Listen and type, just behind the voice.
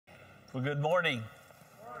Well, good morning.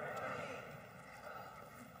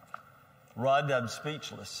 Rod, I'm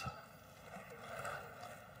speechless.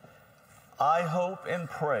 I hope and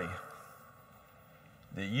pray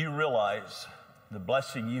that you realize the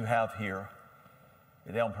blessing you have here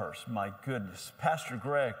at Elmhurst. My goodness. Pastor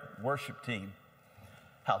Greg, worship team,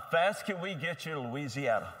 how fast can we get you to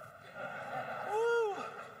Louisiana? Woo.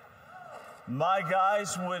 My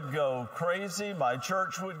guys would go crazy. My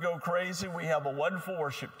church would go crazy. We have a wonderful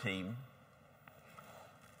worship team.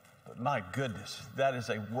 But my goodness, that is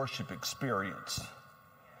a worship experience.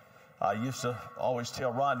 I used to always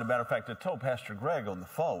tell Ron, as a matter of fact, I told Pastor Greg on the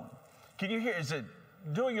phone, can you hear, is it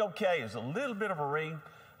doing okay? Is a little bit of a ring?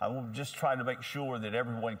 I'm just trying to make sure that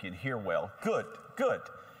everyone can hear well. Good.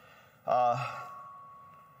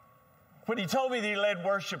 When he told me that he led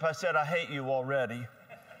worship, I said, I hate you already.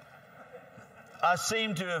 I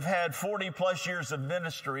seem to have had 40 plus years of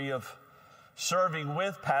ministry of serving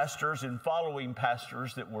with pastors and following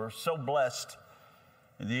pastors that were so blessed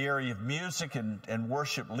in the area of music and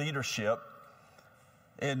worship leadership.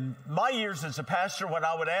 In my years as a pastor, when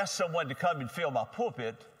I would ask someone to come and fill my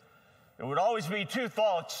pulpit, there would always be two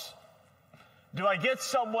thoughts. Do I get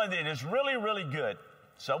someone that is really, really good?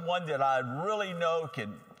 Someone that I really know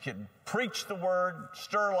can preach the word,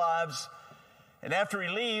 stir lives. And after he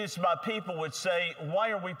leaves, my people would say,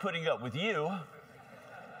 why are we putting up with you?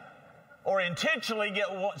 Or intentionally get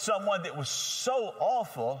someone that was so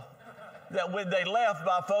awful that when they left,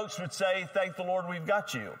 my folks would say, thank the Lord we've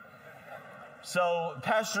got you. So,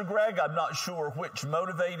 Pastor Greg, I'm not sure which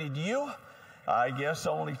motivated you. I guess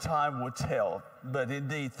only time would tell. But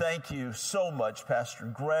indeed, thank you so much, Pastor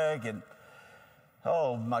Greg. And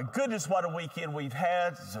oh, my goodness, what a weekend we've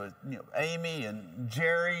had. So, Amy and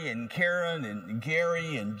Jerry and Karen and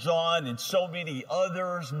Gary and John and so many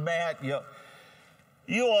others, Matt,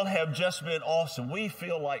 you all have just been awesome. We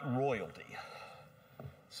feel like royalty.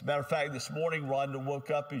 As a matter of fact, this morning, Rhonda woke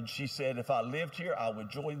up and she said, if I lived here, I would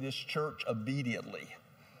join this church immediately.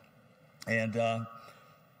 And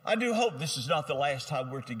I do hope this is not the last time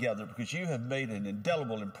we're together, because you have made an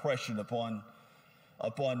indelible impression upon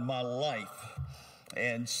my life.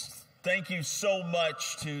 And thank you so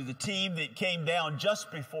much to the team that came down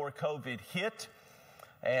just before COVID hit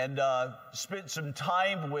and spent some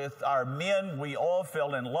time with our men. We all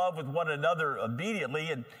fell in love with one another immediately.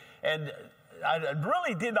 And I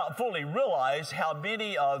really did not fully realize how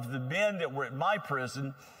many of the men that were at my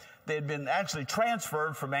prison, they had been actually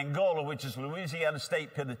transferred from Angola, which is Louisiana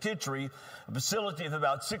State Penitentiary, a facility of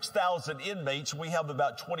about 6,000 inmates. We have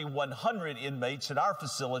about 2,100 inmates in our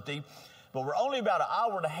facility, but we're only about an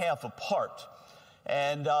hour and a half apart.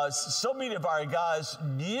 And so many of our guys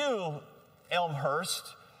knew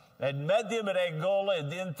Elmhurst, had met them at Angola,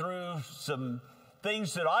 and then through some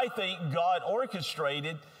things that I think God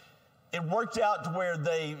orchestrated, it worked out to where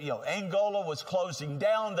Angola was closing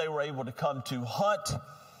down. They were able to come to Hunt,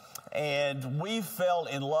 and we fell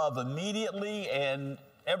in love immediately, and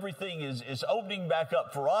everything is opening back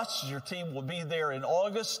up for us. Your team will be there in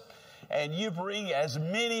August, and you bring as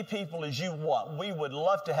many people as you want. We would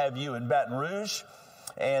love to have you in Baton Rouge,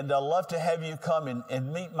 and I'd love to have you come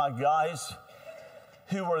and meet my guys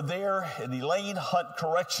who are there in the Elaine Hunt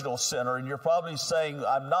Correctional Center. And you're probably saying,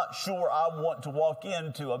 I'm not sure I want to walk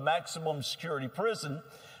into a maximum security prison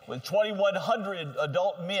with 2,100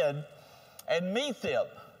 adult men and meet them.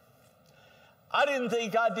 I didn't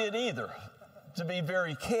think I did either, to be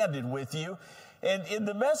very candid with you. And in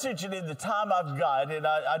the message and in the time I've got, and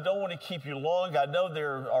I don't want to keep you long. I know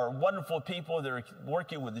there are wonderful people that are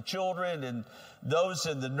working with the children and those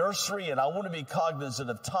in the nursery, and I want to be cognizant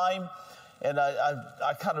of time. And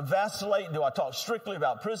I kind of vacillate. Do I talk strictly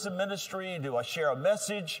about prison ministry? Do I share a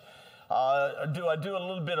message? Do I do a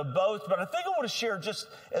little bit of both? But I think I want to share, just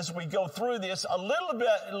as we go through this, a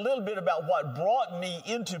little bit about what brought me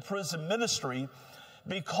into prison ministry,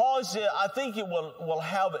 because I think it will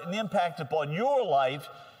have an impact upon your life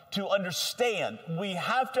to understand. We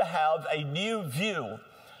have to have a new view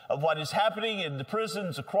of what is happening in the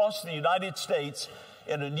prisons across the United States,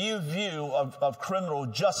 and a new view of criminal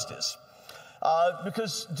justice.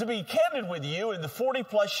 Because to be candid with you, in the 40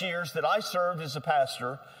 plus years that I served as a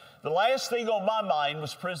pastor, the last thing on my mind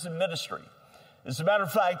was prison ministry. As a matter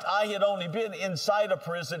of fact, I had only been inside a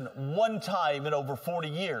prison one time in over 40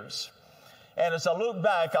 years. And as I look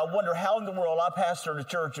back, I wonder how in the world I pastored a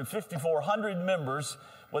church of 5,400 members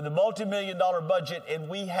with a multi-million-dollar budget, and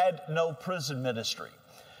we had no prison ministry.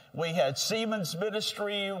 We had Seaman's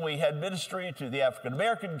ministry, we had ministry to the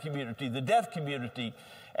African-American community, the deaf community,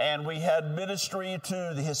 and we had ministry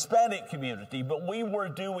to the Hispanic community, but we were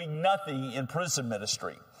doing nothing in prison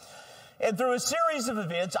ministry. And through a series of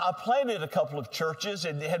events, I planted a couple of churches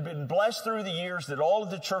and had been blessed through the years that all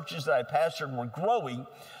of the churches that I pastored were growing.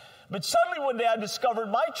 But suddenly one day I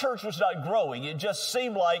discovered my church was not growing. It just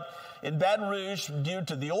seemed like in Baton Rouge, due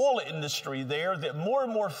to the oil industry there, that more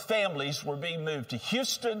and more families were being moved to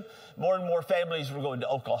Houston. More and more families were going to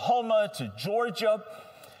Oklahoma, to Georgia.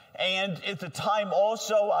 And at the time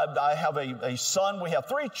also, I have a son. We have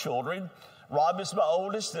 3 children. Rob is my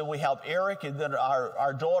oldest. Then we have Eric, and then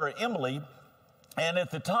our daughter, Emily. And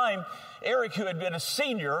at the time, Eric, who had been a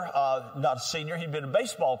senior, not a senior, he'd been a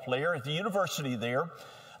baseball player at the university there,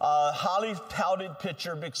 highly touted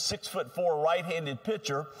pitcher, big 6'4" right-handed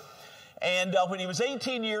pitcher. And when he was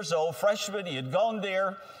 18 years old, freshman, he had gone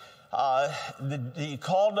there. He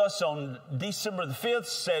called us on December the 5th,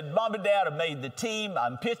 said, Mom and Dad, I made the team,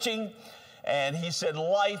 I'm pitching. And he said,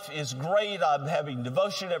 life is great. I'm having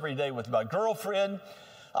devotion every day with my girlfriend.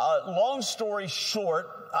 Long story short,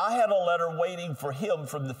 I had a letter waiting for him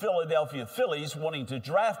from the Philadelphia Phillies wanting to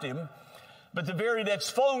draft him. But the very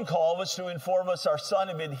next phone call was to inform us our son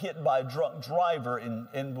had been hit by a drunk driver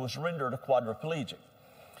and was rendered a quadriplegic.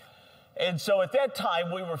 And so at that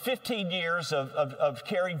time, we were 15 years of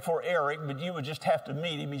caring for Eric, but you would just have to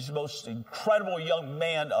meet him. He's the most incredible young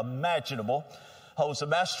man imaginable. Holds a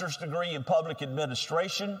master's degree in public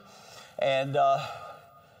administration. And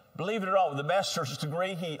believe it or not, with a master's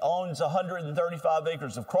degree, he owns 135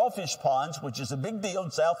 acres of crawfish ponds, which is a big deal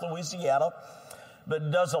in South Louisiana,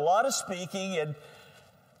 but does a lot of speaking. And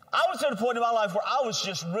I was at a point in my life where I was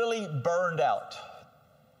just really burned out.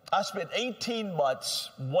 I spent 18 months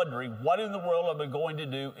wondering, what in the world am I going to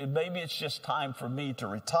do? And maybe it's just time for me to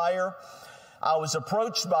retire. I was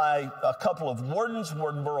approached by a couple of wardens,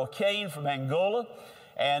 Warden Burl Kane from Angola,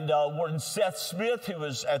 and Warden Seth Smith, who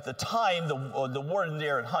was at the time the warden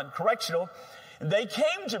there at Hunt Correctional. And they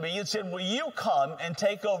came to me and said, will you come and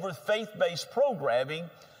take over faith-based programming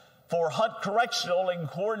for Hunt Correctional and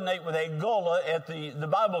coordinate with Angola at the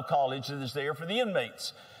Bible college that is there for the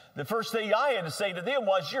inmates? The first thing I had to say to them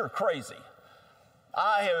was, you're crazy.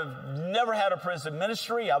 I have never had a prison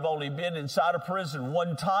ministry. I've only been inside a prison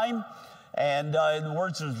one time. And in the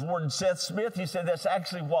words of Warden Seth Smith, he said, that's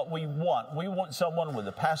actually what we want. We want someone with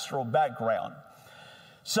a pastoral background.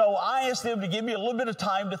 So I asked them to give me a little bit of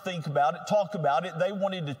time to think about it, talk about it. They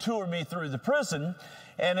wanted to tour me through the prison.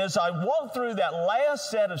 And as I walked through that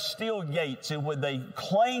last set of steel gates, and when they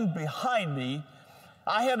clanged behind me,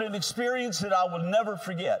 I had an experience that I will never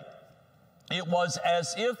forget. It was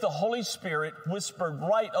as if the Holy Spirit whispered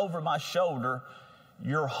right over my shoulder,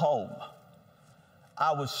 you're home.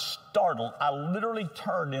 I was startled. I literally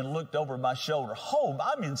turned and looked over my shoulder. Home?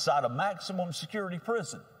 I'm inside a maximum security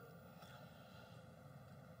prison.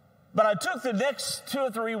 But I took the next 2 or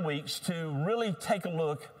 3 weeks to really take a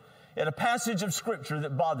look at a passage of Scripture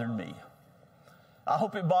that bothered me. I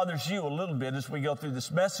hope it bothers you a little bit as we go through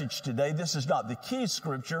this message today. This is not the key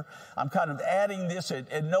Scripture. I'm kind of adding this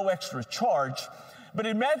at no extra charge. But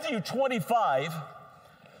in Matthew 25,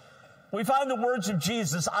 we find the words of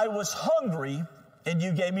Jesus, I was hungry, and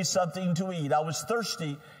you gave me something to eat. I was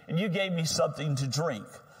thirsty, and you gave me something to drink.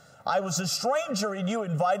 I was a stranger, and you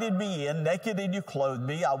invited me in. Naked, and you clothed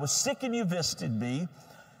me. I was sick, and you visited me.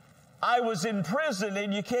 I was in prison,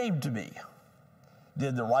 and you came to me.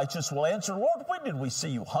 Then the righteous will answer, Lord, when did we see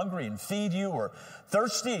you hungry and feed you, or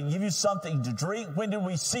thirsty and give you something to drink? When did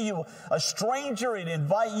we see you a stranger and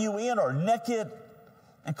invite you in, or naked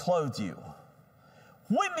and clothe you?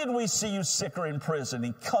 When did we see you sick or in prison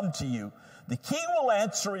and come to you? The king will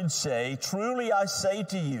answer and say, truly I say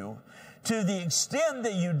to you, to the extent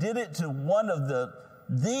that you did it to one of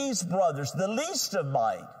these brothers, the least of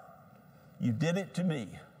mine, you did it to me.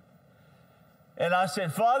 And I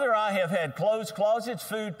said, Father, I have had clothes closets,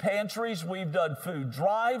 food pantries. We've done food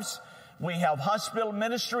drives. We have hospital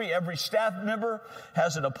ministry. Every staff member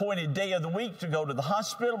has an appointed day of the week to go to the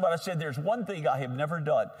hospital. But I said, there's one thing I have never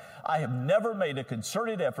done. I have never made a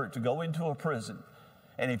concerted effort to go into a prison.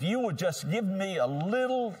 And if you would just give me a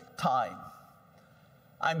little time,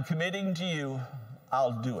 I'm committing to you,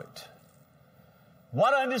 I'll do it.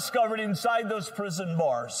 What I discovered inside those prison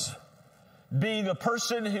bars, being a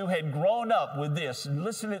person who had grown up with this, and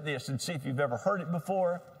listen to this and see if you've ever heard it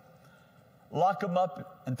before, lock them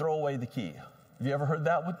up and throw away the key. Have you ever heard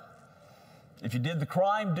that one? If you did the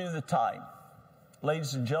crime, do the time.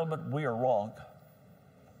 Ladies and gentlemen, we are wrong.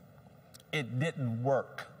 It didn't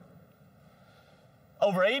work.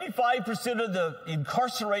 Over 85% of the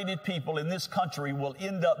incarcerated people in this country will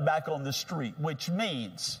end up back on the street, which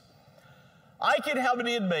means I can have an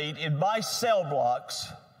inmate in my cell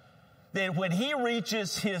blocks that when he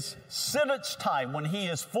reaches his sentence time, when he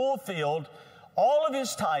is fulfilled, all of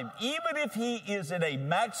his time, even if he is in a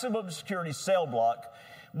maximum security cell block,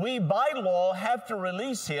 we by law have to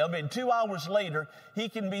release him, and 2 hours later, he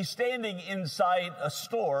can be standing inside a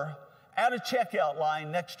store at a checkout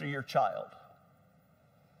line next to your child.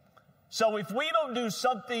 So if we don't do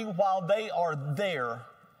something while they are there,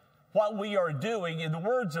 what we are doing, in the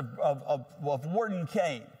words of Warden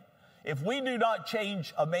Kane, if we do not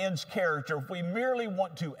change a man's character, if we merely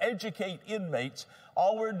want to educate inmates,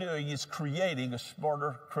 all we're doing is creating a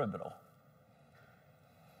smarter criminal.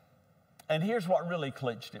 And here's what really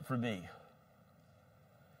clinched it for me.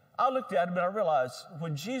 I looked at him and I realized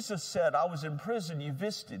when Jesus said, I was in prison, you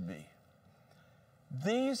visited me.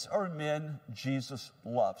 These are men Jesus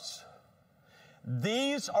loves.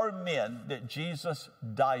 These are men that Jesus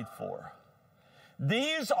died for.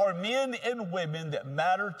 These are men and women that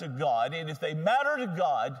matter to God. And if they matter to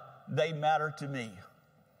God, they matter to me.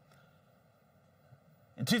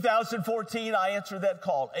 In 2014, I answered that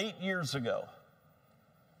call 8 years ago.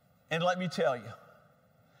 And let me tell you,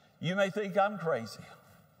 you may think I'm crazy.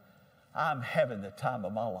 I'm having the time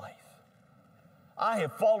of my life. I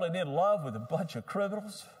have fallen in love with a bunch of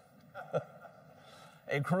criminals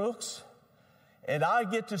and crooks. And I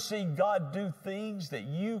get to see God do things that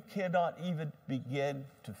you cannot even begin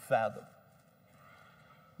to fathom.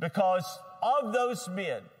 Because of those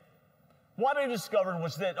men, what I discovered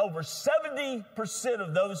was that over 70%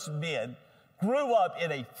 of those men grew up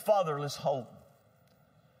in a fatherless home.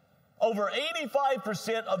 Over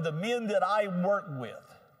 85% of the men that I work with,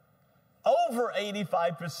 over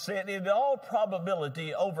 85%, in all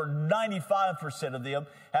probability, over 95% of them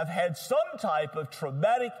have had some type of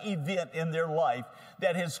traumatic event in their life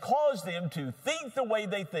that has caused them to think the way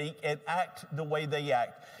they think and act the way they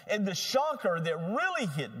act. And the shocker that really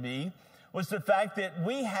hit me was the fact that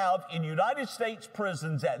we have in United States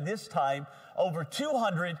prisons at this time over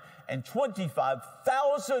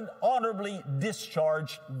 225,000 honorably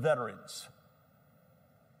discharged veterans.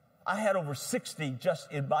 I had over 60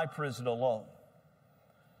 just in my prison alone.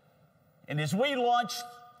 And as we launched,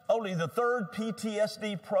 only the third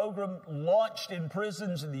PTSD program launched in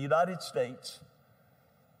prisons in the United States,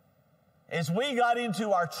 as we got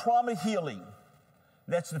into our trauma healing,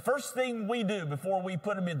 that's the first thing we do before we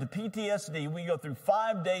put them into PTSD. We go through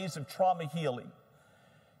 5 days of trauma healing.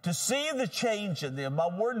 To see the change in them, my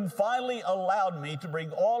warden finally allowed me to bring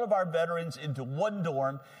all of our veterans into one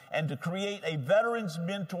dorm and to create a veterans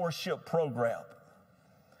mentorship program.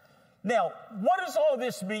 Now, what does all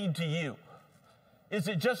this mean to you? Is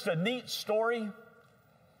it just a neat story?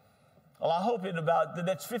 Well, I hope in about the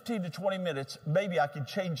next 15 to 20 minutes, maybe I can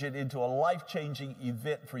change it into a life-changing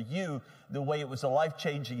event for you the way it was a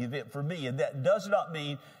life-changing event for me. And that does not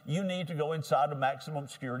mean you need to go inside a maximum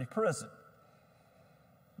security prison.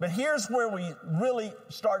 But here's where we really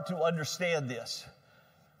start to understand this.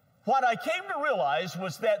 What I came to realize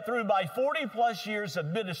was that through my 40 plus years of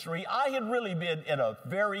ministry, I had really been in a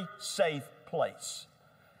very safe place.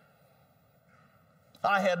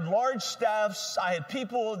 I had large staffs. I had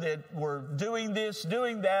people that were doing this,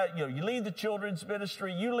 doing that. You know, you lead the children's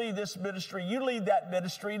ministry, you lead this ministry, you lead that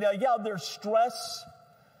ministry. Now, yeah, there's stress.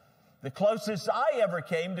 The closest I ever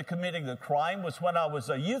came to committing a crime was when I was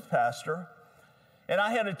a youth pastor. And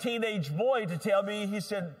I had a teenage boy to tell me, he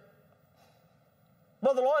said,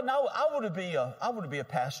 Brother Lawton, I want to be a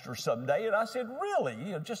pastor someday. And I said, really?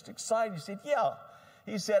 You know, just excited. He said, yeah.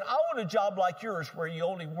 He said, I want a job like yours where you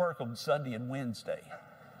only work on Sunday and Wednesday.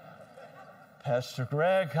 Pastor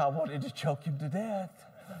Greg, I wanted to choke him to death.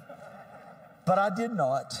 But I did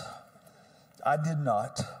not. I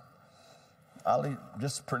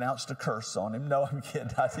just pronounced a curse on him. No, I'm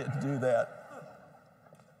kidding. I didn't do that.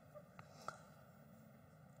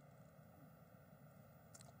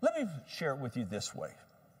 Let me share it with you this way.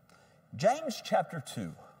 James chapter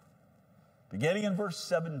 2, beginning in verse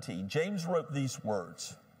 17, James wrote these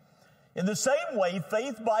words. In the same way,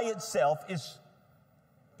 faith by itself is,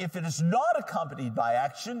 if it is not accompanied by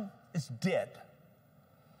action, is dead.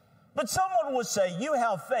 But someone will say, you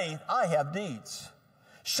have faith, I have deeds.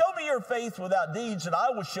 Show me your faith without deeds, and I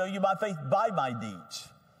will show you my faith by my deeds.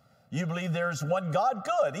 You believe there is one God?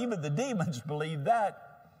 Good. Even the demons believe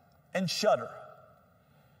that and shudder.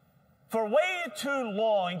 For way too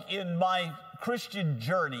long in my Christian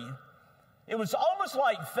journey, it was almost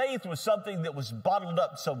like faith was something that was bottled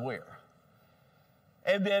up somewhere.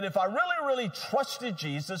 And that if I really, really trusted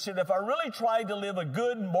Jesus, and if I really tried to live a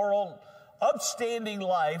good, moral, upstanding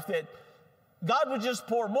life, that God would just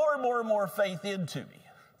pour more and more and more faith into me.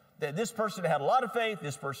 That this person had a lot of faith,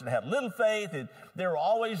 this person had little faith, and there were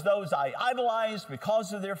always those I idolized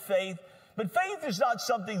because of their faith. But faith is not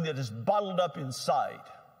something that is bottled up inside.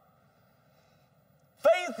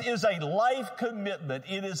 Faith is a life commitment.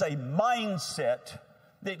 It is a mindset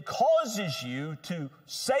that causes you to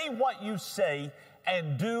say what you say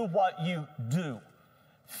and do what you do.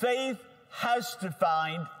 Faith has to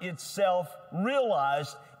find itself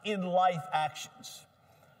realized in life actions.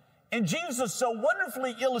 And Jesus so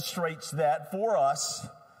wonderfully illustrates that for us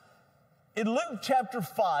in Luke chapter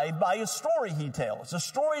 5 by a story he tells, a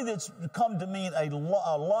story that's come to mean a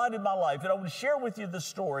lot in my life. And I want to share with you the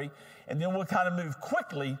story, and then we'll kind of move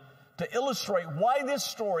quickly to illustrate why this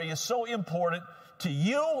story is so important to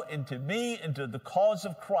you and to me and to the cause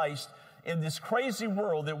of Christ in this crazy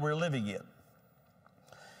world that we're living in.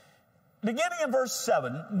 Beginning in verse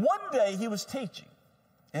 7, one day he was teaching,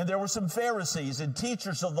 and there were some Pharisees and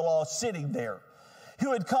teachers of the law sitting there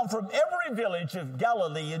who had come from every village of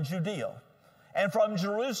Galilee and Judea and from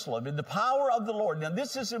Jerusalem in the power of the Lord. Now,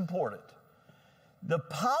 this is important. The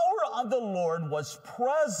power of the Lord was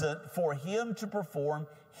present for him to perform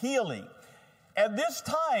healing. At this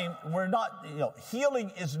time,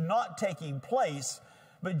 healing is not taking place,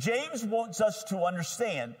 but James wants us to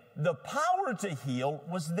understand the power to heal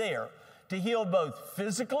was there, to heal both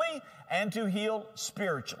physically and to heal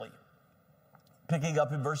spiritually. Picking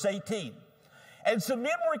up in verse 18. And some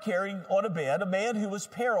men were carrying on a bed a man who was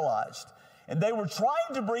paralyzed, and they were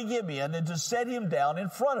trying to bring him in and to set him down in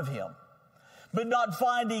front of him. But not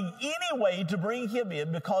finding any way to bring him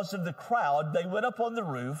in because of the crowd, they went up on the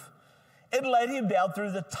roof and let him down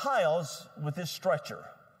through the tiles with his stretcher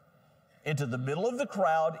into the middle of the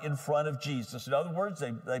crowd in front of Jesus. In other words,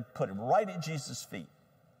 they put him right at Jesus' feet.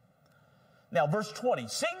 Now, verse 20,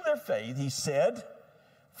 seeing their faith, he said,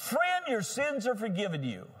 "Friend, your sins are forgiven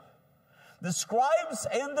you." The scribes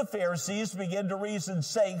and the Pharisees began to reason,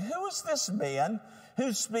 saying, "Who is this man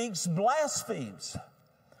who speaks blasphemies?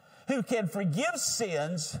 Who can forgive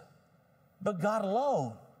sins but God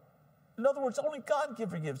alone?" In other words, only God can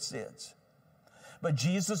forgive sins. But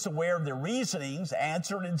Jesus, aware of their reasonings,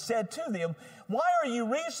 answered and said to them, "Why are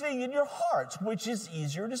you reasoning in your hearts? Which is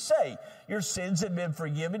easier to say, 'Your sins have been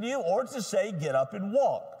forgiven you,' or to say, 'Get up and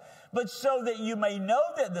walk'? But so that you may know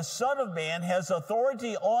that the Son of Man has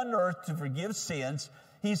authority on earth to forgive sins,"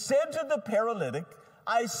 he said to the paralytic,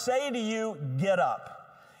 "I say to you, get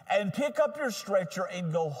up and pick up your stretcher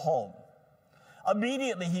and go home."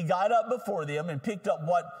 Immediately he got up before them and picked up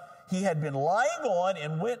what he had been lying on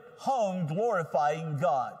and went home glorifying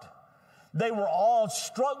God. They were all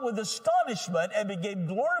struck with astonishment and began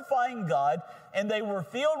glorifying God, and they were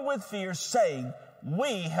filled with fear, saying,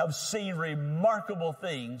 "We have seen remarkable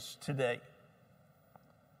things today."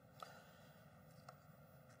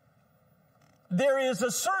 There is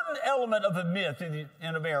a certain element of a myth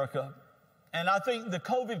in America, and I think the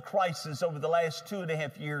COVID crisis over the last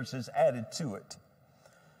 2.5 years has added to it.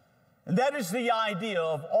 And that is the idea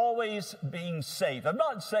of always being safe. I'm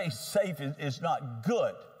not saying safe is not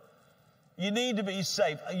good. You need to be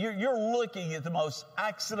safe. You're looking at the most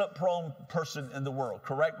accident-prone person in the world,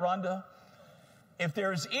 correct, Rhonda? If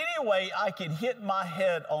there's any way I can hit my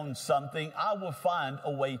head on something, I will find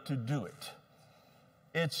a way to do it.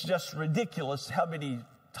 It's just ridiculous how many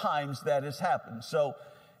times that has happened. So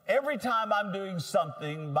every time I'm doing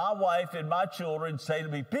something, my wife and my children say to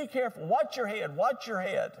me, "Be careful, watch your head, watch your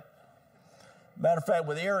head." Matter of fact,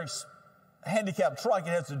 with Eric's handicapped truck, it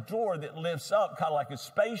has a door that lifts up kind of like a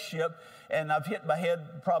spaceship, and I've hit my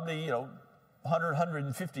head probably, 100,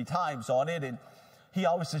 150 times on it, and he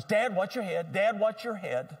always says, "Dad, watch your head. Dad, watch your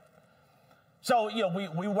head." So,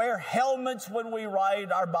 we wear helmets when we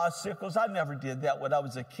ride our bicycles. I never did that when I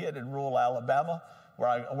was a kid in rural Alabama,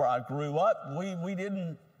 where I grew up. We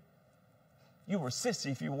didn't. You were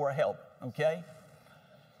sissy if you wore a helmet, okay?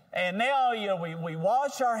 And now, we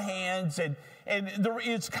wash our hands, and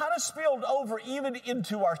it's kind of spilled over even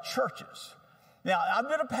into our churches. Now, I've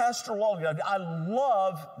been a pastor long enough. I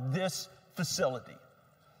love this facility.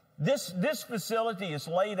 This facility is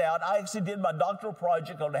laid out. I actually did my doctoral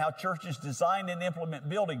project on how churches design and implement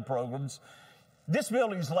building programs. This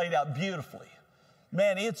building is laid out beautifully.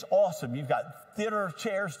 Man, it's awesome. You've got theater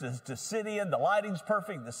chairs to sit in. The lighting's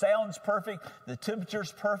perfect. The sound's perfect. The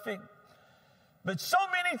temperature's perfect. But so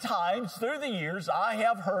many times through the years, I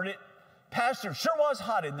have heard it. "Pastor, sure was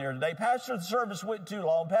hot in there today. Pastor, the service went too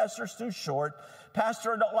long. Pastor's too short.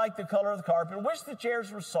 Pastor, I don't like the color of the carpet. Wish the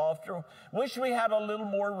chairs were softer. Wish we had a little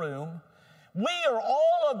more room." We are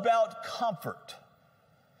all about comfort.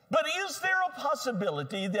 But is there a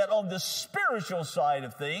possibility that on the spiritual side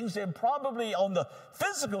of things, and probably on the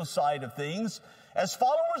physical side of things, as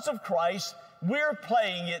followers of Christ, we're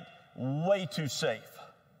playing it way too safe?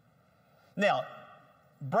 Now,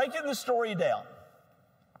 breaking the story down,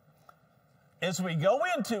 as we go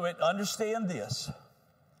into it, understand this.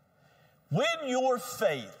 When your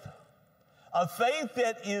faith, a faith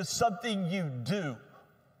that is something you do,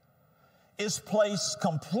 is placed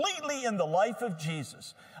completely in the life of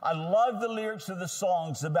Jesus. I love the lyrics of the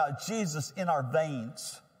songs about Jesus in our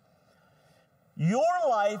veins. Your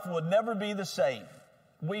life will never be the same.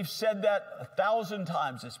 We've said that 1,000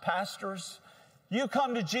 times as pastors. You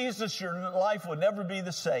come to Jesus, your life will never be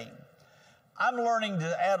the same. I'm learning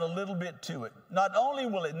to add a little bit to it. Not only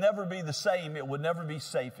will it never be the same, it will never be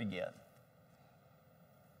safe again.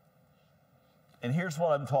 And here's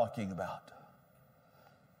what I'm talking about.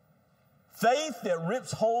 Faith that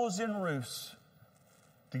rips holes in roofs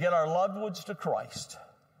to get our loved ones to Christ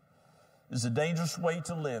is a dangerous way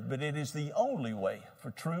to live, but it is the only way for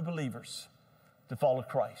true believers to follow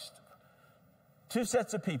Christ. Two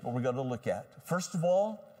sets of people we're going to look at. First of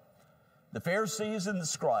all, the Pharisees and the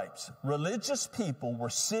scribes. Religious people were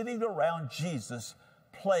sitting around Jesus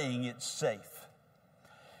playing it safe.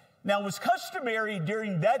 Now, it was customary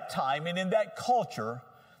during that time and in that culture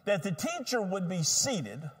that the teacher would be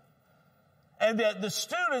seated and that the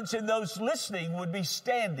students and those listening would be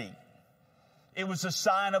standing. It was a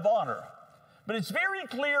sign of honor. But it's very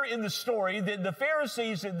clear in the story that the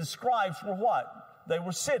Pharisees and the scribes were what? They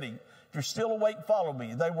were sitting. If you're still awake, follow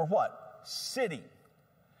me. They were what? Sitting.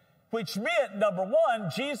 Which meant, number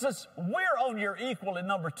one, Jesus, we're on your equal. And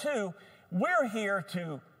number two, we're here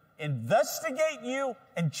to investigate you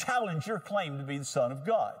and challenge your claim to be the Son of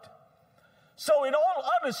God. So in all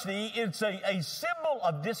honesty, it's a symbol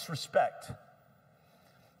of disrespect.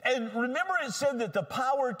 And remember it said that the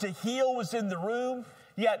power to heal was in the room,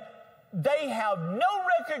 yet they have no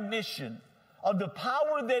recognition of the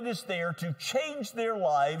power that is there to change their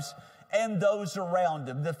lives and those around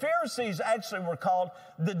them. The Pharisees actually were called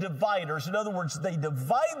the dividers. In other words, they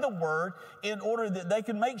divide the word in order that they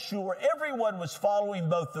can make sure everyone was following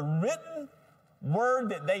both the written word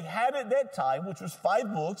that they had at that time, which was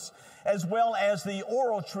 5 books, as well as the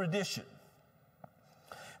oral tradition.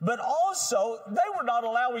 But also, they were not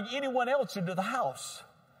allowing anyone else into the house.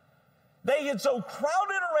 They had so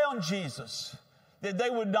crowded around Jesus that they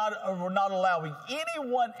were not allowing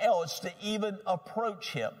anyone else to even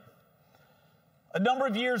approach him. A number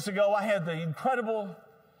of years ago, I had the incredible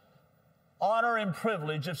honor and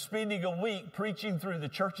privilege of spending a week preaching through the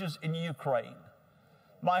churches in Ukraine.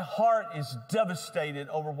 My heart is devastated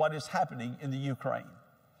over what is happening in the Ukraine.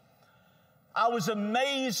 I was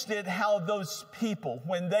amazed at how those people,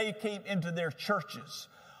 when they came into their churches,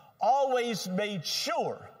 always made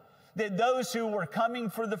sure that those who were coming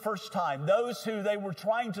for the first time, those who they were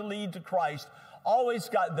trying to lead to Christ, always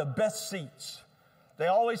got the best seats. They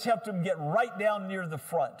always helped them get right down near the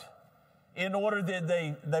front in order that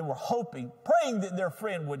they were hoping, praying that their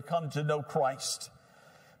friend would come to know Christ.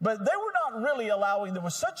 But they were not really allowing, there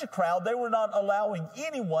was such a crowd, they were not allowing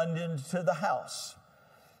anyone into the house.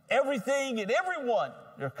 Everything and everyone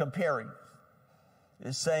they're comparing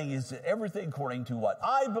is saying is everything according to what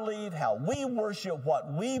I believe, how we worship,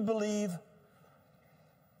 what we believe.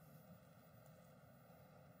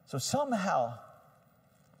 So somehow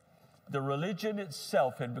the religion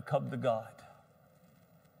itself had become the God.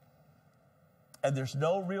 And there's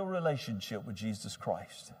no real relationship with Jesus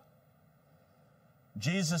Christ.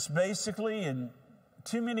 Jesus basically, in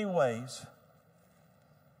too many ways,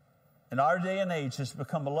 in our day and age, has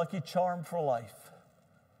become a lucky charm for life,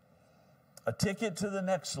 a ticket to the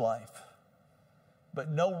next life,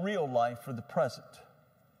 but no real life for the present.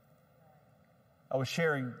 I was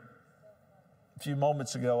sharing a few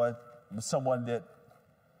moments ago with someone that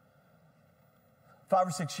 5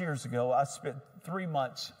 or 6 years ago, I spent 3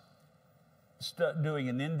 months doing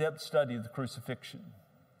an in-depth study of the crucifixion.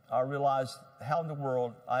 I realized how in the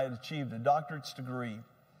world I had achieved a doctorate's degree.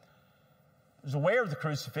 I was aware of the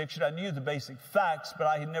crucifixion. I knew the basic facts, but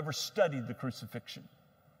I had never studied the crucifixion.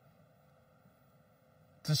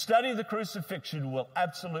 To study the crucifixion will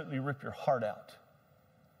absolutely rip your heart out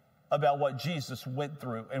about what Jesus went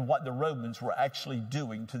through and what the Romans were actually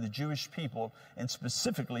doing to the Jewish people and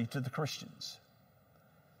specifically to the Christians.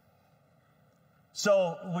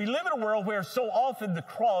 So we live in a world where so often the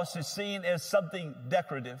cross is seen as something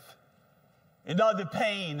decorative and not the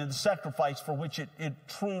pain and the sacrifice for which it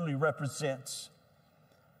truly represents.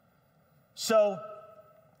 So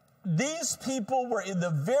these people were in the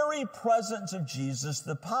very presence of Jesus.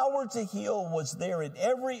 The power to heal was there in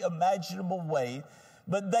every imaginable way,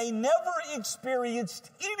 but they never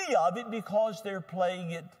experienced any of it because they're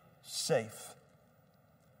playing it safe.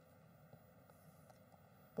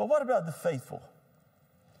 But what about the faithful?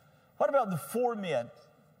 What about the 4 men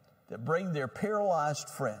that bring their paralyzed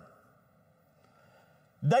friend?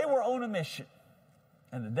 They were on a mission,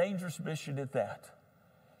 and a dangerous mission at that.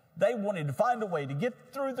 They wanted to find a way to get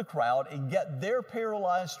through the crowd and get their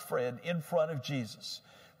paralyzed friend in front of Jesus,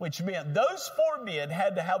 which meant those four men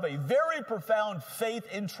had to have a very profound faith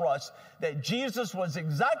and trust that Jesus was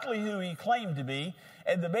exactly who he claimed to be,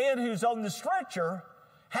 and the man who's on the stretcher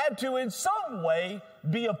had to in some way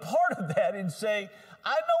be a part of that and say,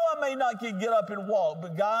 I know I may not get up and walk,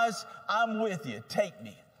 but guys, I'm with you. Take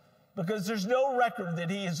me. Because there's no record that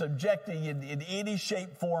he is objecting in any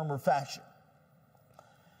shape, form, or fashion.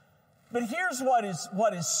 But here's what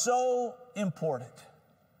is so important.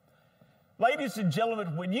 Ladies and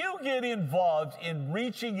gentlemen, when you get involved in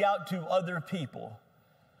reaching out to other people,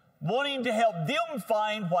 wanting to help them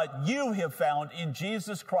find what you have found in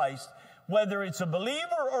Jesus Christ, whether it's a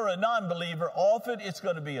believer or a non-believer, often it's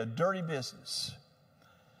going to be a dirty business.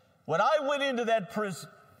 When I went into that prison,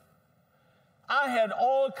 I had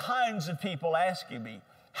all kinds of people asking me,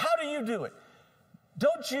 how do you do it?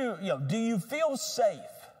 Do you feel safe?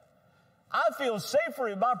 I feel safer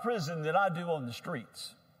in my prison than I do on the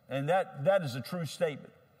streets. And that is a true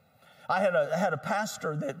statement. I had a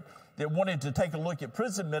pastor that wanted to take a look at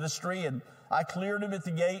prison ministry, and I cleared him at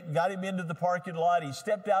the gate and got him into the parking lot. He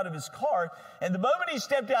stepped out of his car, and the moment he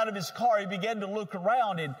stepped out of his car, he began to look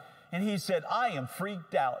around, and he said, I am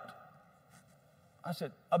freaked out. I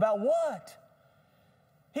said, about what?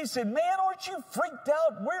 He said, man, aren't you freaked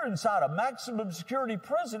out? We're inside a maximum security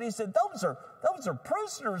prison. He said, those are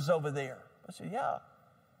prisoners over there. I said, yeah.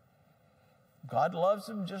 God loves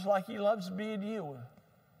them just like he loves me and you.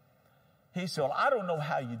 He said, well, I don't know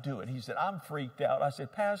how you do it. He said, I'm freaked out. I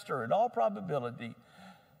said, Pastor, in all probability,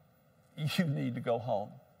 you need to go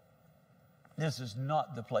home. This is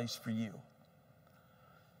not the place for you.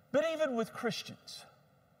 But even with Christians,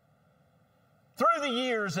 through the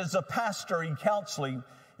years as a pastor in counseling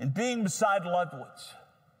and being beside loved ones,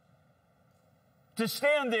 to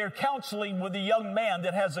stand there counseling with a young man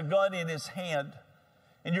that has a gun in his hand,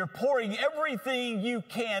 and you're pouring everything you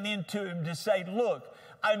can into him to say, look,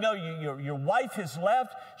 I know your wife has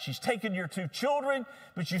left, she's taken your 2 children,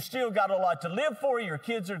 but you still got a lot to live for, your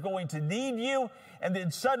kids are going to need you, and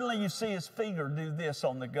then suddenly you see his finger do this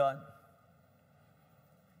on the gun.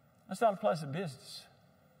 That's not a pleasant business.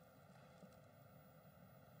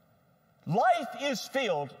 Life is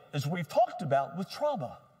filled, as we've talked about, with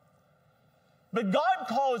trauma. But God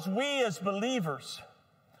calls we as believers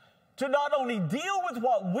to not only deal with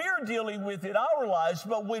what we're dealing with in our lives,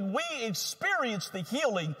 but when we experience the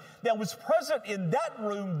healing that was present in that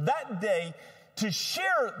room that day, to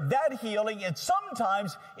share that healing. And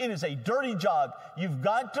sometimes it is a dirty job. You've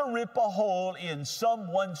got to rip a hole in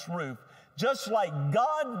someone's roof. Just like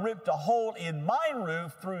God ripped a hole in my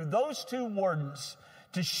roof through those 2 wardens,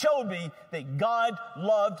 to show me that God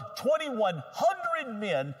loved 2,100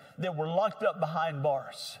 men that were locked up behind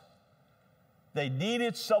bars. They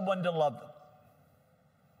needed someone to love them.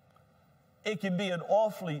 It can be an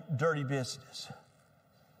awfully dirty business.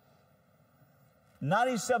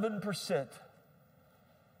 97%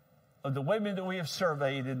 of the women that we have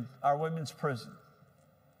surveyed in our women's prison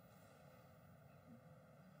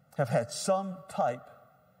have had some type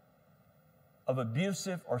of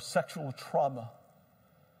abusive or sexual trauma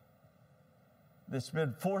that's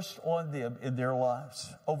been forced on them in their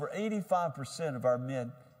lives. Over 85% of our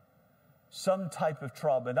men, some type of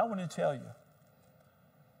trauma. And I want to tell you,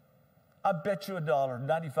 I bet you $1,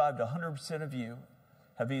 95 to 100% of you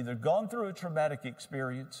have either gone through a traumatic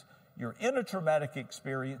experience, you're in a traumatic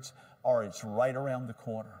experience, or it's right around the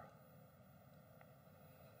corner.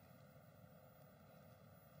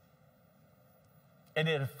 And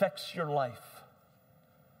it affects your life.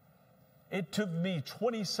 It took me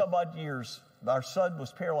 20 some odd years. Our son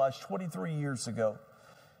was paralyzed 23 years ago.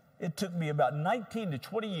 It took me about 19 to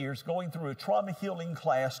 20 years going through a trauma healing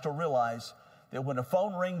class to realize that when the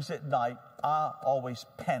phone rings at night, I always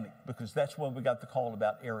panic, because that's when we got the call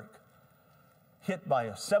about Eric, hit by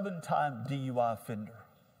a 7-time DUI offender.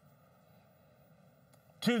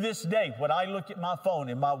 To this day, when I look at my phone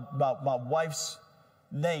and my wife's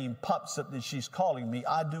name pops up that she's calling me,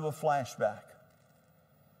 I do a flashback.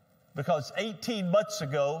 Because 18 months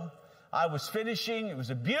ago, I was finishing, it was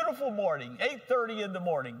a beautiful morning, 8:30 in the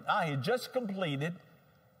morning. I had just completed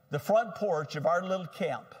the front porch of our little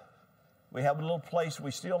camp. We have a little place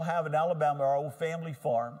we still have in Alabama, our old family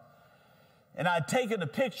farm. And I'd taken a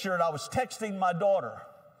picture and I was texting my daughter.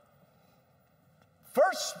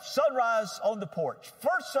 First sunrise on the porch,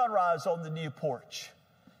 first sunrise on the new porch.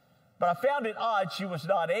 But I found it odd, she was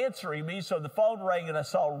not answering me, so the phone rang and I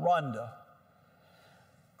saw Rhonda.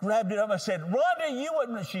 Grabbed it up, I said, Rhonda, you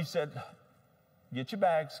wouldn't. She said, get your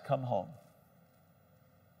bags, come home.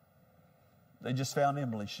 They just found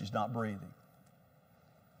Emily, she's not breathing.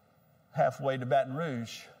 halfway to Baton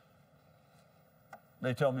Rouge,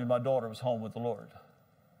 they told me my daughter was home with the Lord.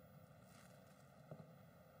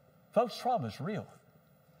 Folks, trauma is real.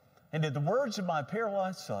 And in the words of my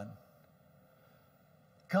paralyzed son,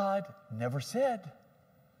 God never said,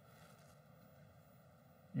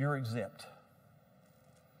 you're exempt.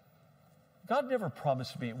 God never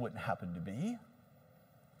promised me it wouldn't happen to me.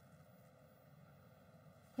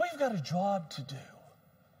 We've got a job to do.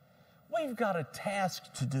 We've got a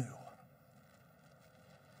task to do.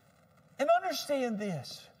 And understand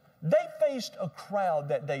this. They faced a crowd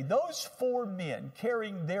that day. Those 4 men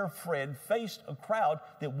carrying their friend faced a crowd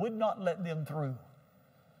that would not let them through.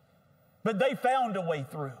 But they found a way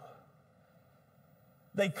through.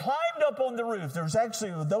 They climbed up on the roof. There was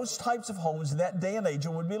actually those types of homes in that day and age.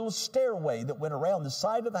 There would be a little stairway that went around the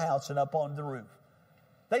side of the house and up on the roof.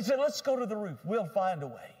 They said, let's go to the roof. We'll find a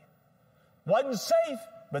way. Wasn't safe,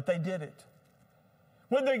 but they did it.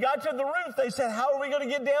 When they got to the roof, they said, how are we going to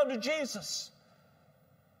get down to Jesus?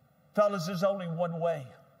 Fellas, there's only one way.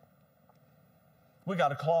 We got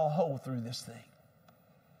to claw a hole through this thing.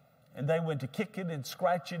 And they went to kicking and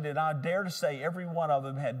scratching, and I dare to say every one of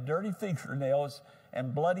them had dirty fingernails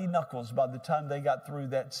and bloody knuckles by the time they got through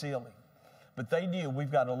that ceiling. But they knew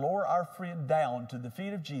we've got to lower our friend down to the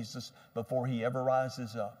feet of Jesus before he ever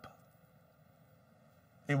rises up.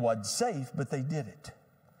 It wasn't safe, but they did it.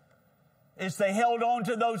 As they held on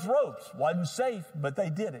to those ropes, wasn't safe, but they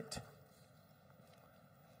did it.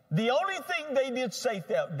 The only thing they did safe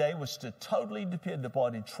that day was to totally depend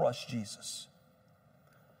upon and trust Jesus.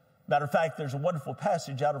 Matter of fact, there's a wonderful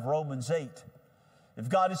passage out of Romans 8. If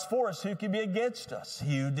God is for us, who can be against us?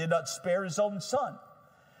 He who did not spare his own son.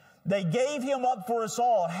 They gave him up for us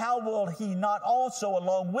all. How will he not also,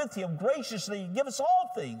 along with him, graciously give us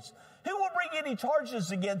all things? Who will bring any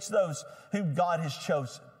charges against those whom God has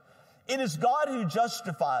chosen? It is God who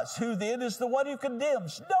justifies. Who then is the one who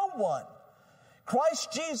condemns? No one.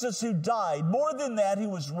 Christ Jesus, who died, more than that, who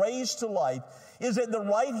was raised to life, is at the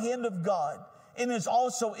right hand of God and is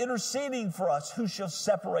also interceding for us. Who shall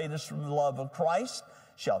separate us from the love of Christ?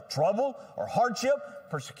 Shall trouble or hardship,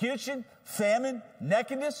 persecution, famine,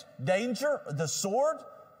 nakedness, danger, the sword?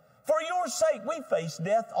 For your sake we face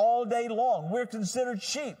death all day long. We're considered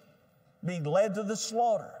sheep, being led to the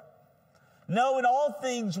slaughter. No, in all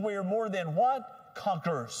things we are more than what?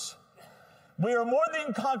 Conquerors. We are more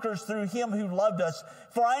than conquerors through him who loved us.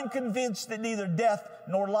 For I am convinced that neither death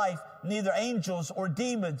nor life, neither angels or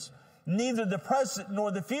demons, neither the present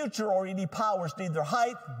nor the future or any powers, neither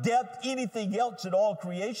height, depth, anything else in all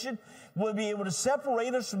creation will be able to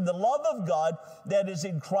separate us from the love of God that is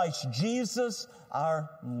in Christ Jesus our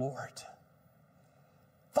Lord.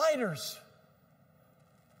 Fighters.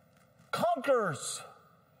 Conquerors.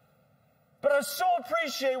 But I so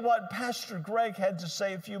appreciate what Pastor Greg had to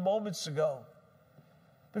say a few moments ago.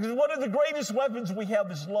 Because one of the greatest weapons we have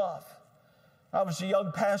is love. I was a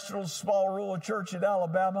young pastor of a small rural church in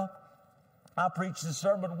Alabama. I preached a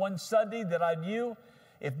sermon one Sunday that I knew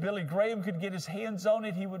if Billy Graham could get his hands on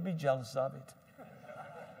it, he would be jealous of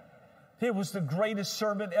it. It was the greatest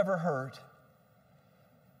sermon ever heard.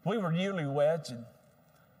 We were newlyweds and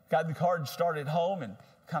got in the car and started home and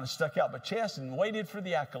kind of stuck out my chest and waited for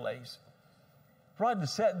the accolades. Rhonda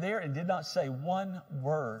sat there and did not say one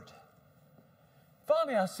word.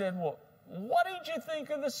 Finally, I said, well, what did you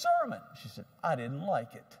think of the sermon? She said, I didn't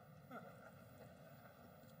like it.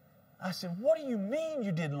 I said, what do you mean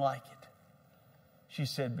you didn't like it? She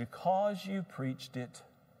said, because you preached it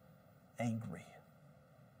angry.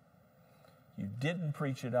 You didn't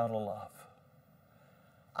preach it out of love.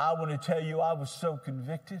 I want to tell you, I was so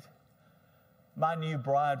convicted. My new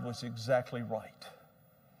bride was exactly right.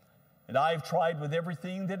 And I've tried with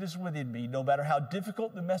everything that is within me, no matter how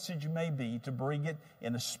difficult the message may be, to bring it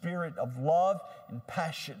in a spirit of love and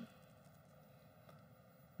passion.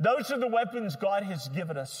 Those are the weapons God has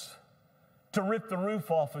given us to rip the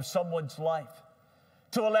roof off of someone's life,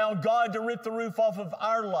 to allow God to rip the roof off of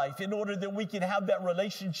our life in order that we can have that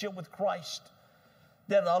relationship with Christ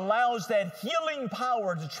that allows that healing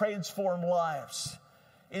power to transform lives.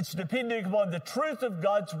 It's depending upon the truth of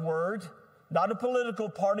God's Word, not a political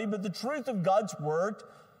party, but the truth of God's Word,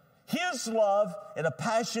 His love, and a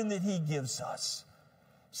passion that He gives us.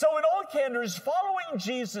 So in all candor, is following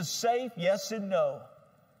Jesus safe? Yes and no.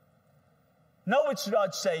 No, it's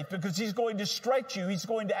not safe because He's going to stretch you. He's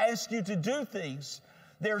going to ask you to do things.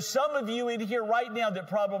 There are some of you in here right now that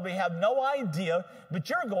probably have no idea, but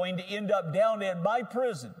you're going to end up down at my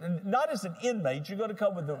prison. And not as an inmate. You're going to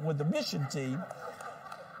come with the mission team.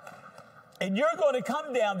 And you're going to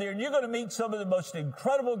come down there and you're going to meet some of the most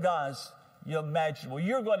incredible guys you imaginable.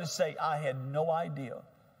 You're going to say, I had no idea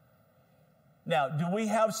Now, do we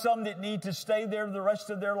have some that need to stay there the rest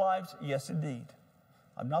of their lives? Yes, indeed.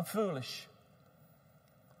 I'm not foolish.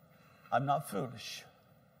 I'm not foolish.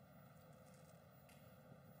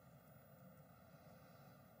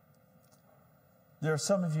 There are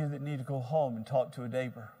some of you that need to go home and talk to a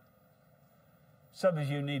neighbor. Some of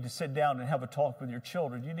you need to sit down and have a talk with your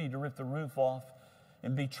children. You need to rip the roof off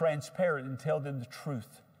and be transparent and tell them the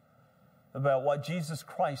truth about what Jesus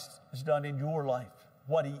Christ has done in your life,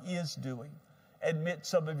 what He is doing. Admit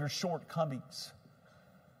some of your shortcomings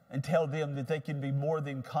and tell them that they can be more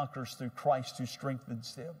than conquerors through Christ who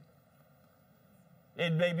strengthens them.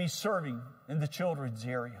 It may be serving in the children's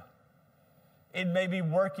area. It may be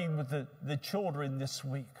working with the children this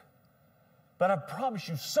week. But I promise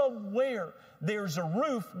you, somewhere there's a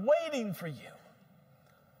roof waiting for you.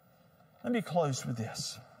 Let me close with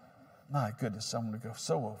this. My goodness, I'm going to go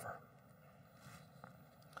so over.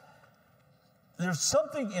 There's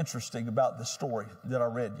something interesting about the story that I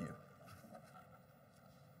read you.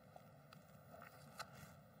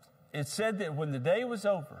 It said that when the day was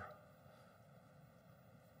over,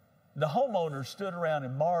 the homeowners stood around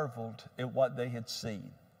and marveled at what they had seen.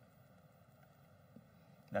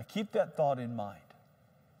 Now keep that thought in mind.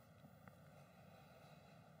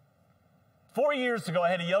 4 years ago, I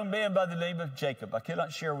had a young man by the name of Jacob. I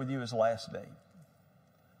cannot share with you his last name.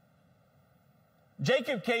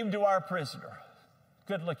 Jacob came to our prisoner.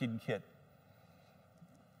 Good-looking kid.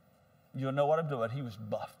 You'll know what I'm doing. He was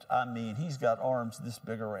buffed. I mean, he's got arms this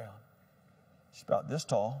big around. He's about this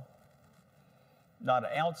tall. Not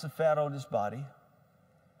an ounce of fat on his body.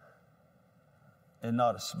 And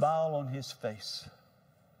not a smile on his face.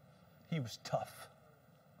 He was tough.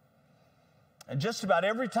 And just about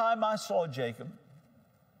every time I saw Jacob,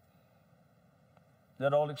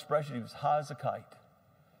 that old expression, he was high as a kite.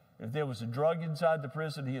 If there was a drug inside the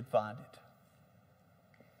prison, he'd find it.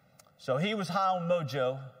 So he was high on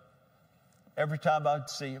mojo every time I'd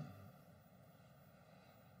see him.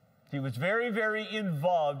 He was very, very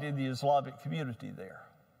involved in the Islamic community there.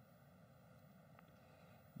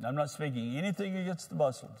 And I'm not speaking anything against the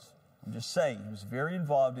Muslims. I'm just saying he was very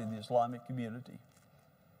involved in the Islamic community.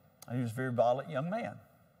 And he was a very violent young man.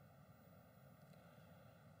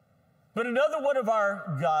 But another one of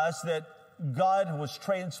our guys that God was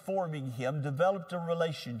transforming him developed a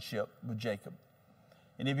relationship with Jacob.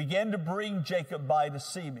 And he began to bring Jacob by to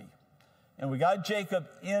see me. And we got Jacob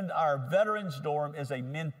in our veterans dorm as a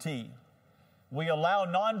mentee. We allow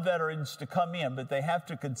non-veterans to come in, but they have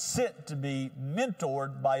to consent to be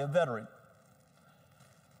mentored by a veteran.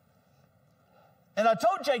 And I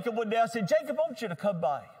told Jacob one day, I said, Jacob, I want you to come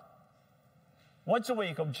by. Once a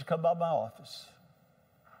week, I want you to come by my office.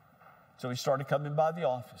 So he started coming by the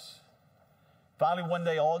office. Finally, one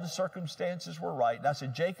day, all the circumstances were right. And I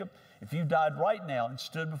said, Jacob, if you died right now and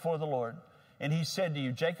stood before the Lord, and he said to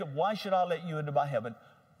you, Jacob, why should I let you into my heaven?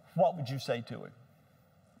 What would you say to him?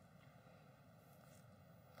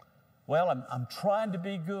 Well, I'm trying to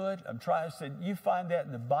be good. I said, you find that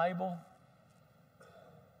in the Bible,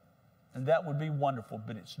 and that would be wonderful,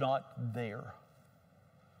 but it's not there.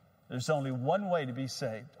 There's only one way to be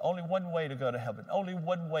saved, only one way to go to heaven, only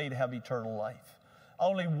one way to have eternal life,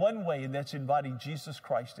 only one way, and that's inviting Jesus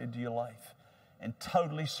Christ into your life and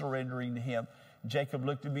totally surrendering to Him. Jacob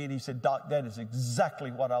looked at me and he said, Doc, that is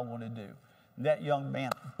exactly what I want to do. And that young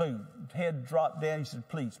man, boom, head dropped down. He said,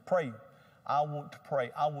 please pray. I want to pray.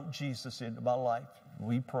 I want Jesus into my life.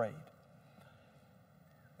 We prayed.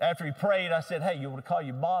 After he prayed, I said, hey, you want to call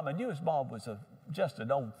your mom? I knew his mom was just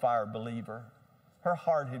an on-fire believer. Her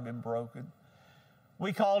heart had been broken.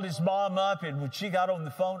 We called his mom up, and when she got on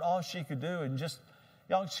the phone, all she could do, and just,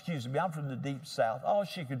 y'all excuse me, I'm from the deep south. All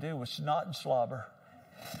she could do was snot and slobber.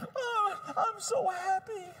 Oh, I'm so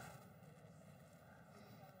happy.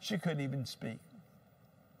 She couldn't even speak.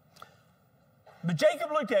 But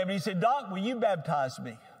Jacob looked at me and he said, Doc, will you baptize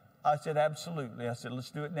me? I said, absolutely. I said, let's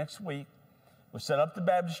do it next week. We'll set up the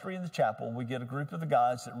baptistry in the chapel. We get a group of the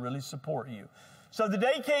guys that really support you. So the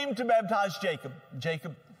day came to baptize Jacob.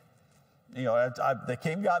 Jacob, they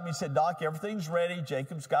came, got me, and said, Doc, everything's ready.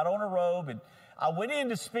 Jacob's got on a robe. And I went in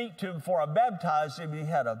to speak to him before I baptized him. He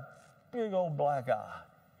had a big old black eye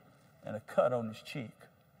and a cut on his cheek.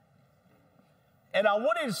 And I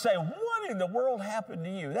wanted to say, what in the world happened to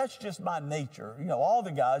you? That's just my nature. All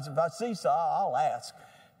the guys, if I see so, I'll ask.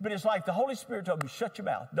 But it's like the Holy Spirit told me, shut your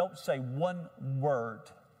mouth. Don't say one word.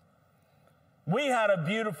 We had a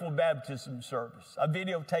beautiful baptism service. I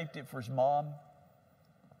videotaped it for his mom.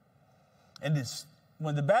 And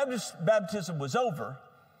when the baptism was over,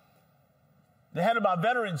 the head of my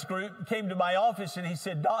veterans group came to my office and he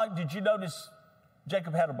said, Doc, did you notice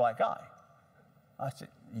Jacob had a black eye? I said,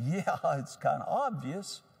 Yeah, it's kind of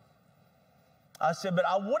obvious. I said, but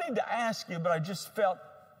I wanted to ask you, but I just felt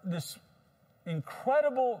this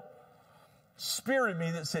incredible spirit in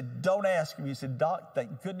me that said, don't ask him. He said, Doc,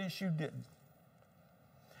 thank goodness you didn't.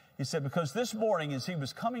 He said, because this morning as he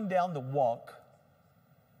was coming down the walk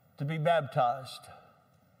to be baptized,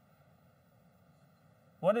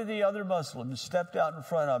 one of the other Muslims stepped out in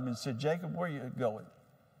front of him and said, Jacob, where are you going?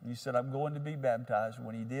 And he said, I'm going to be baptized.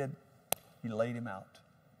 When he did, he laid him out.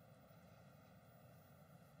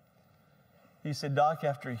 He said, Doc,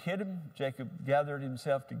 after he hit him, Jacob gathered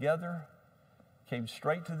himself together, came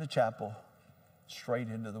straight to the chapel, straight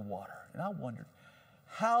into the water. And I wondered,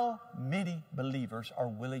 how many believers are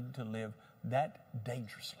willing to live that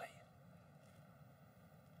dangerously?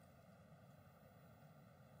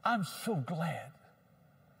 I'm so glad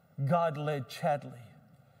God led Chadley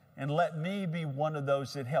and let me be one of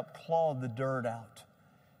those that helped claw the dirt out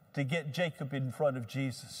to get Jacob in front of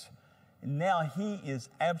Jesus. And now he is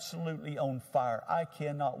absolutely on fire. I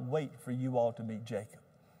cannot wait for you all to meet Jacob.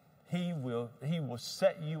 He will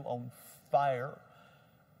set you on fire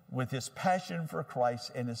with his passion for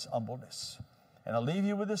Christ and his humbleness. And I'll leave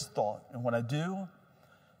you with this thought. And when I do,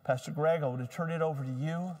 Pastor Greg, I want to turn it over to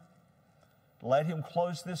you. Let him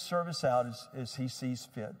close this service out as he sees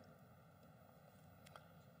fit.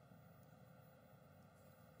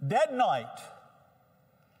 That night,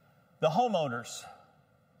 the homeowners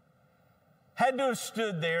had to have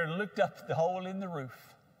stood there and looked up at the hole in the roof.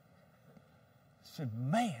 Said,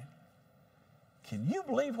 man, can you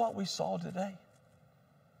believe what we saw today?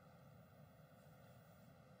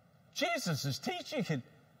 Jesus is teaching, and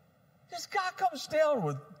this guy comes down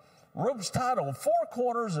with ropes tied on four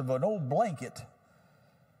corners of an old blanket.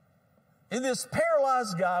 And this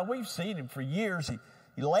paralyzed guy, we've seen him for years,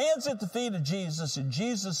 he lands at the feet of Jesus, and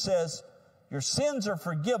Jesus says, your sins are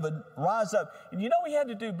forgiven, rise up. And you know he had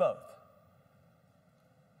to do both.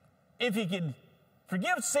 If he can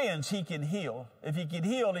forgive sins, he can heal. If he can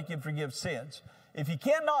heal, he can forgive sins. If he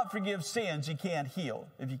cannot forgive sins, he can't heal.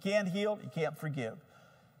 If you can't heal, you can't forgive.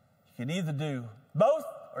 You can either do both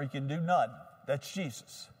or you can do none. That's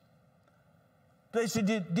Jesus. They said,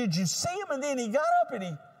 did you see him? And then he got up and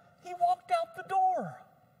he walked out the door.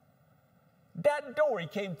 That door he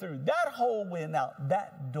came through. That hole went out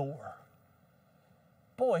that door.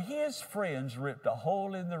 Boy, his friends ripped a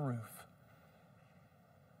hole in the roof.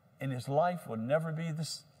 And his life will never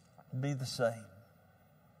be the same.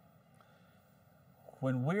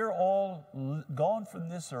 When we're all gone from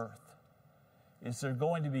this earth, is there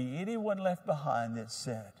going to be anyone left behind that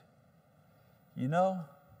said, you know,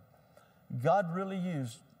 God really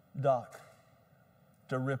used Doc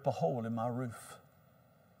to rip a hole in my roof.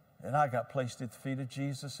 And I got placed at the feet of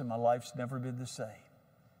Jesus and my life's never been the same.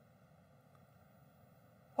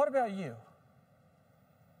 What about you?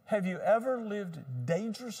 Have you ever lived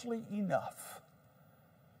dangerously enough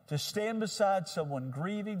to stand beside someone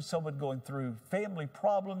grieving, someone going through family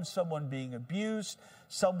problems, someone being abused,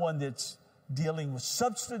 someone that's dealing with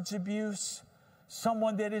substance abuse,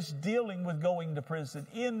 someone that is dealing with going to prison,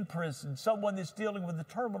 in prison, someone that's dealing with a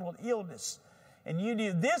terminal illness, and you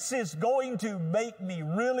knew this is going to make me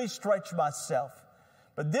really stretch myself,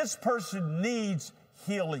 but this person needs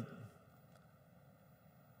healing.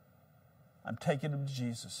 I'm taking them to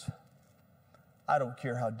Jesus. I don't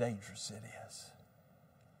care how dangerous it is.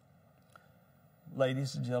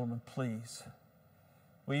 Ladies and gentlemen, please,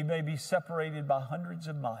 we may be separated by hundreds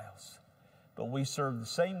of miles, but we serve the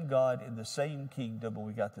same God in the same kingdom, and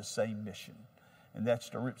we got the same mission. And that's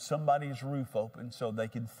to rip somebody's roof open so they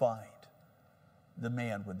can find the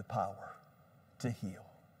man with the power to heal.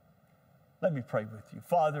 Let me pray with you.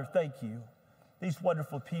 Father, thank you. These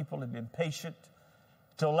wonderful people have been patient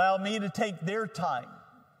to allow me to take their time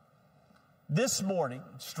this morning,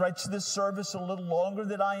 stretch this service a little longer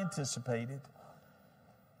than I anticipated.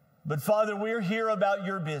 But Father, we're here about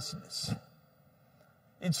your business.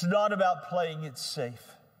 It's not about playing it safe.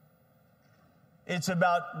 It's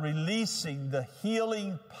about releasing the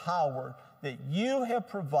healing power that you have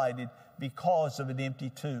provided because of an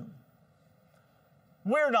empty tomb.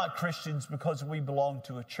 We're not Christians because we belong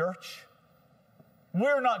to a church.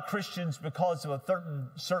 We're not Christians because of a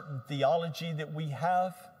certain theology that we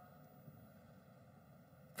have.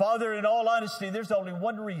 Father, in all honesty, there's only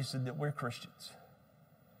one reason that we're Christians.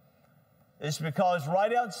 It's because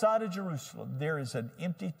right outside of Jerusalem, there is an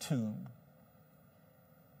empty tomb.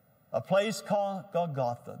 A place called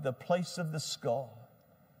Golgotha, the place of the skull.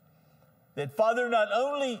 That, Father, not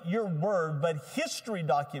only your word, but history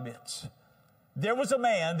documents. There was a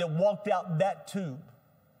man that walked out that tomb.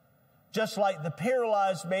 Just like the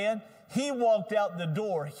paralyzed man, he walked out the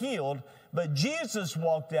door healed, But Jesus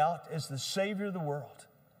walked out as the Savior of the world.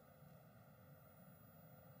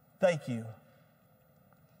 Thank you.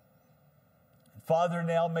 Father,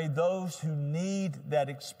 now may those who need that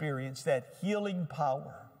experience, that healing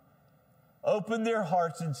power, open their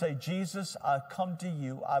hearts and say, Jesus, I come to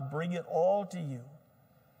you. I bring it all to you.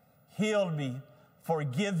 Heal me.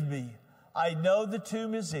 Forgive me. I know the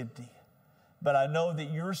tomb is empty, but I know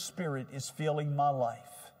that your Spirit is filling my life.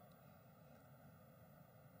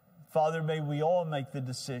 Father, may we all make the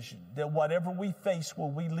decision that whatever we face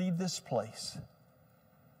when we leave this place,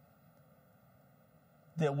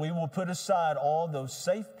 that we will put aside all those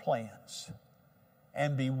safe plans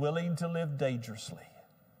and be willing to live dangerously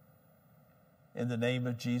in the name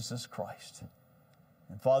of Jesus Christ.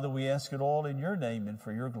 And Father, we ask it all in your name and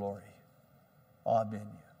for your glory. Amen.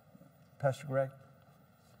 Pastor Greg.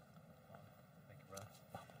 Thank you, brother.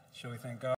 Shall we thank God?